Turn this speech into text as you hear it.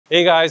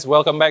Hey guys,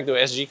 welcome back to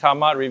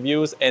Sgcarmart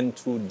Reviews, and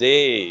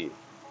today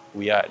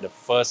we are at the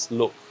first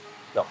look.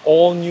 The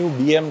all-new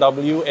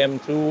BMW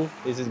M2.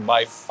 This is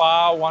by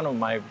far one of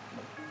my,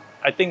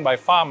 I think by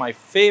far my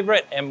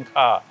favorite M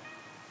car.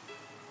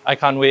 I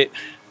can't wait.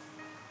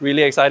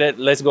 Really excited.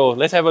 Let's go.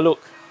 Let's have a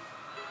look.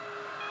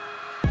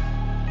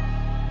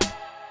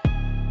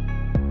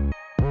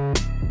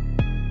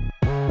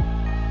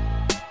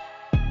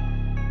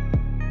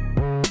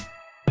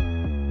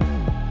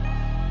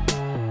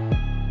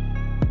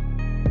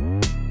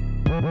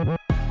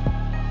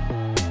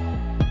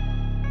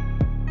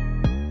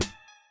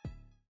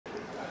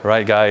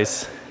 Right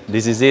guys,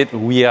 this is it.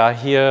 We are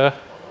here.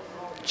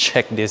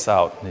 Check this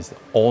out. This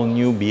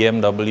all-new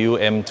BMW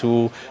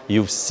M2.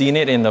 You've seen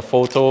it in the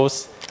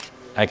photos.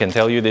 I can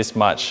tell you this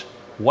much.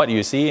 What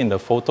you see in the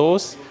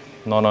photos,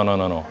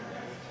 no.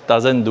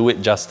 Doesn't do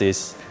it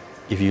justice.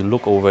 If you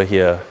look over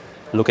here,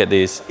 look at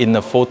this. In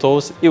the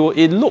photos,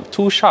 it looked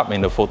too sharp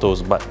in the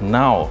photos, but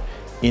now,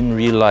 in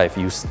real life,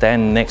 you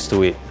stand next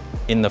to it.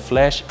 In the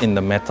flesh, in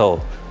the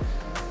metal,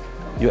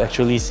 you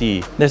actually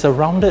see there's a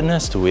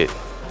roundedness to it.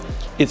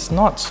 It's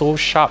not so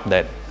sharp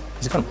that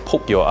it's gonna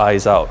poke your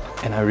eyes out,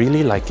 and I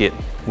really like it.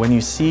 When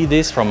you see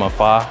this from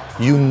afar,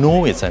 you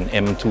know it's an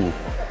M2.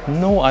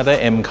 No other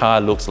M car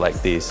looks like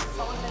this.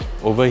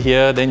 Over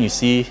here, then you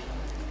see,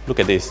 look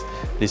at this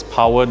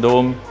power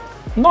dome.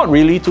 Not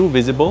really too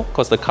visible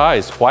because the car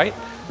is white,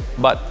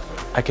 but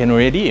I can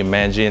already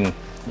imagine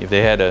if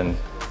they had an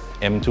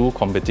M2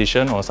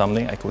 competition or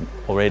something, I could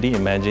already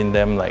imagine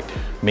them like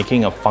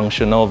making a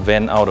functional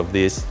van out of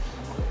this.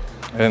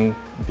 And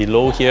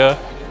below here,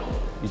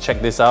 you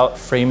check this out,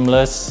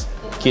 frameless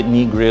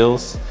kidney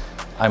grills.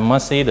 I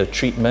must say the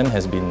treatment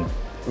has been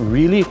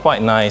really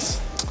quite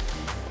nice.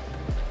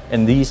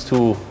 And these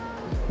two,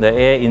 the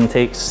air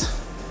intakes,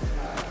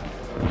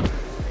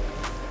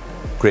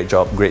 great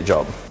job, great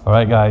job. All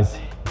right guys,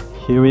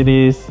 here it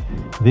is.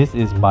 This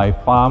is by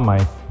far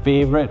my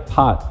favorite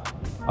part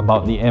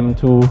about the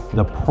M2,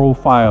 the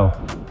profile.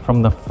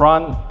 From the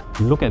front,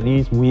 you look at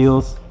these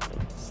wheels,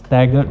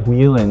 staggered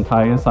wheel and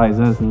tire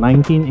sizes,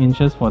 19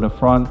 inches for the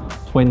front,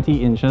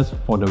 20 inches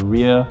for the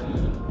rear.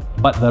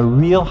 But the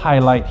real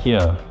highlight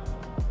here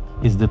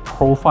is the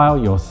profile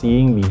you're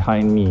seeing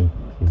behind me.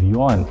 If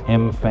you are an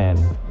M fan,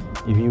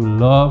 if you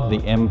love the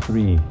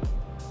M3,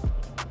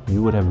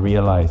 you would have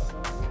realized,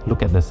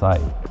 look at the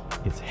side.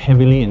 It's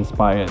heavily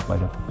inspired by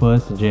the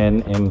first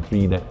gen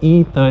M3, the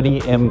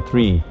E30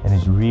 M3, and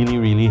it's really,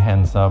 really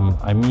handsome.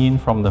 I mean,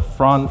 from the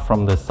front,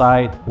 from the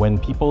side, when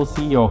people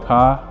see your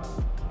car,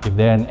 if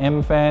they're an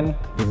M fan,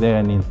 if they're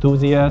an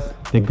enthusiast,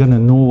 they're gonna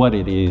know what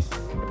it is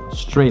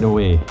straight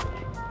away.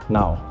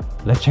 Now,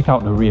 let's check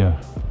out the rear.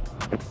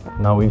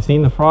 Now, we've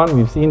seen the front,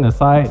 we've seen the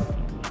side.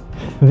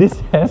 This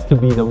has to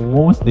be the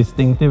most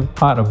distinctive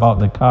part about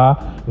the car,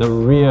 the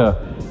rear.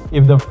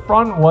 If the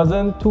front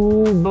wasn't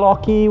too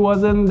blocky,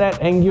 wasn't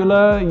that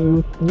angular,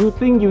 you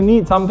think you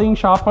need something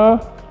sharper?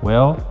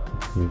 Well,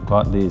 you've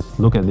got this.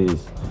 Look at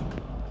this.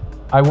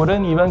 I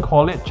wouldn't even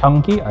call it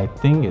chunky. I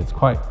think it's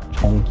quite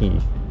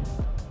chunky.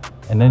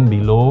 And then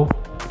below,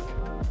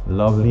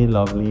 lovely,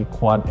 lovely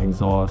quad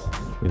exhaust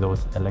with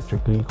those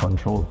electrically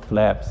controlled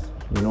flaps.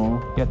 You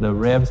know, get the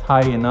revs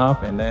high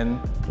enough and then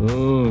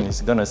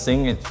it's gonna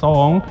sing its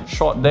song.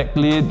 Short deck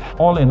lid.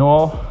 All in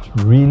all,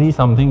 really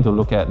something to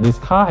look at. This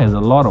car has a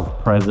lot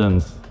of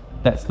presence.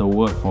 That's the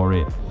word for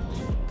it.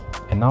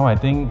 And now I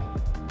think,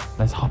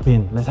 let's hop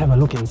in. Let's have a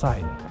look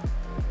inside.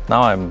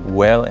 Now I'm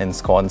well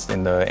ensconced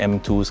in the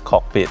M2's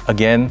cockpit.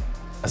 Again,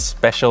 a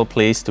special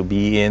place to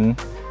be in.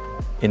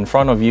 In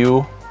front of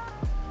you,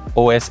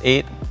 OS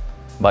 8,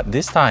 but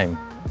this time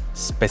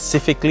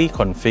specifically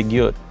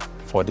configured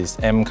for this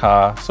M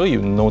car. So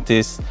you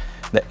notice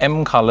the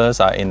M colors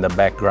are in the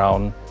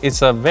background.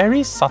 It's a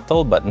very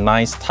subtle but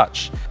nice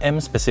touch. M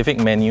specific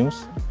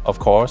menus, of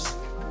course.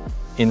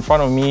 In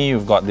front of me,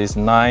 you've got this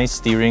nice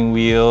steering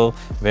wheel,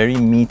 very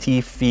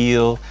meaty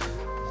feel.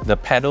 The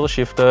paddle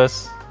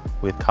shifters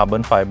with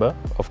carbon fiber,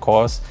 of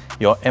course.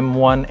 Your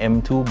M1,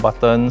 M2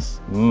 buttons,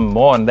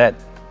 more on that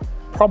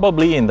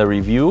probably in the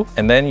review.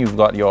 And then you've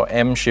got your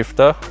M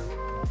shifter.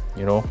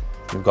 You know,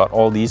 you've got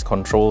all these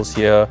controls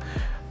here.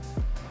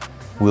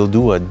 We'll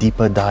do a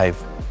deeper dive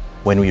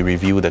when we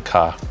review the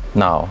car.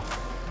 Now,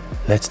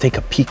 let's take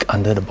a peek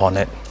under the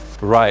bonnet.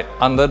 Right,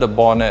 under the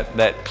bonnet,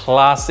 that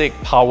classic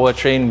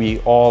powertrain we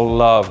all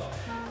love.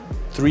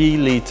 3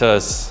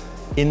 liters,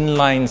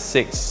 inline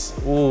 6.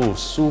 Ooh,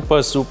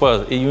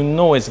 super. You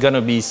know it's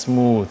gonna be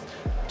smooth.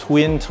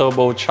 Twin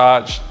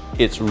turbocharged,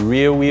 it's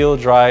rear wheel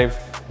drive.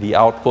 The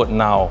output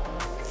now,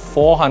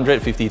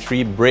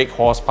 453 brake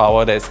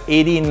horsepower. That's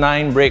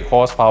 89 brake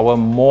horsepower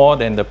more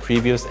than the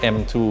previous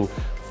M2.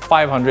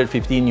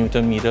 550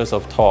 Newton meters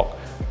of torque.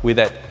 With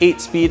that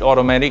 8-speed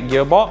automatic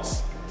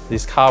gearbox,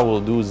 this car will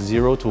do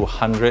 0 to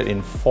 100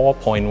 in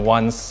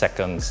 4.1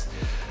 seconds.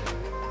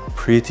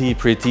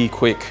 Pretty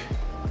quick.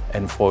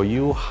 And for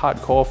you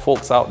hardcore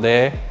folks out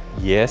there,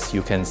 yes,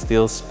 you can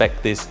still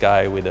spec this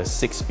guy with a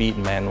 6-speed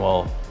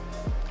manual.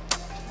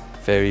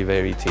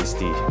 Very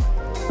tasty.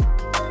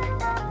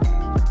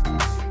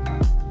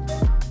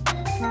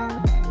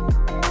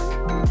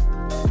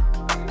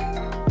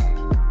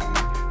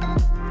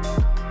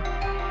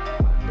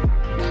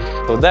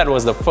 So that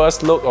was the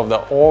first look of the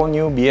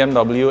all-new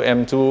BMW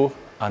M2.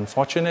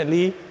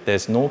 Unfortunately,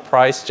 there's no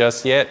price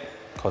just yet,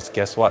 because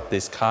guess what?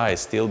 This car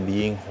is still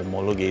being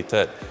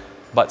homologated.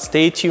 But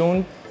stay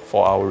tuned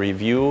for our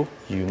review.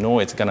 You know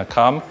it's gonna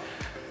come.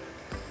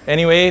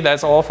 Anyway,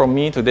 that's all from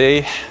me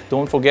today.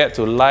 Don't forget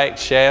to like,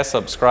 share,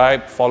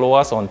 subscribe, follow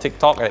us on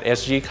TikTok at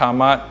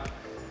Sgcarmart.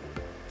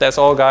 That's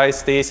all guys,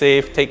 stay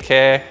safe, take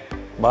care,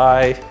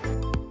 bye.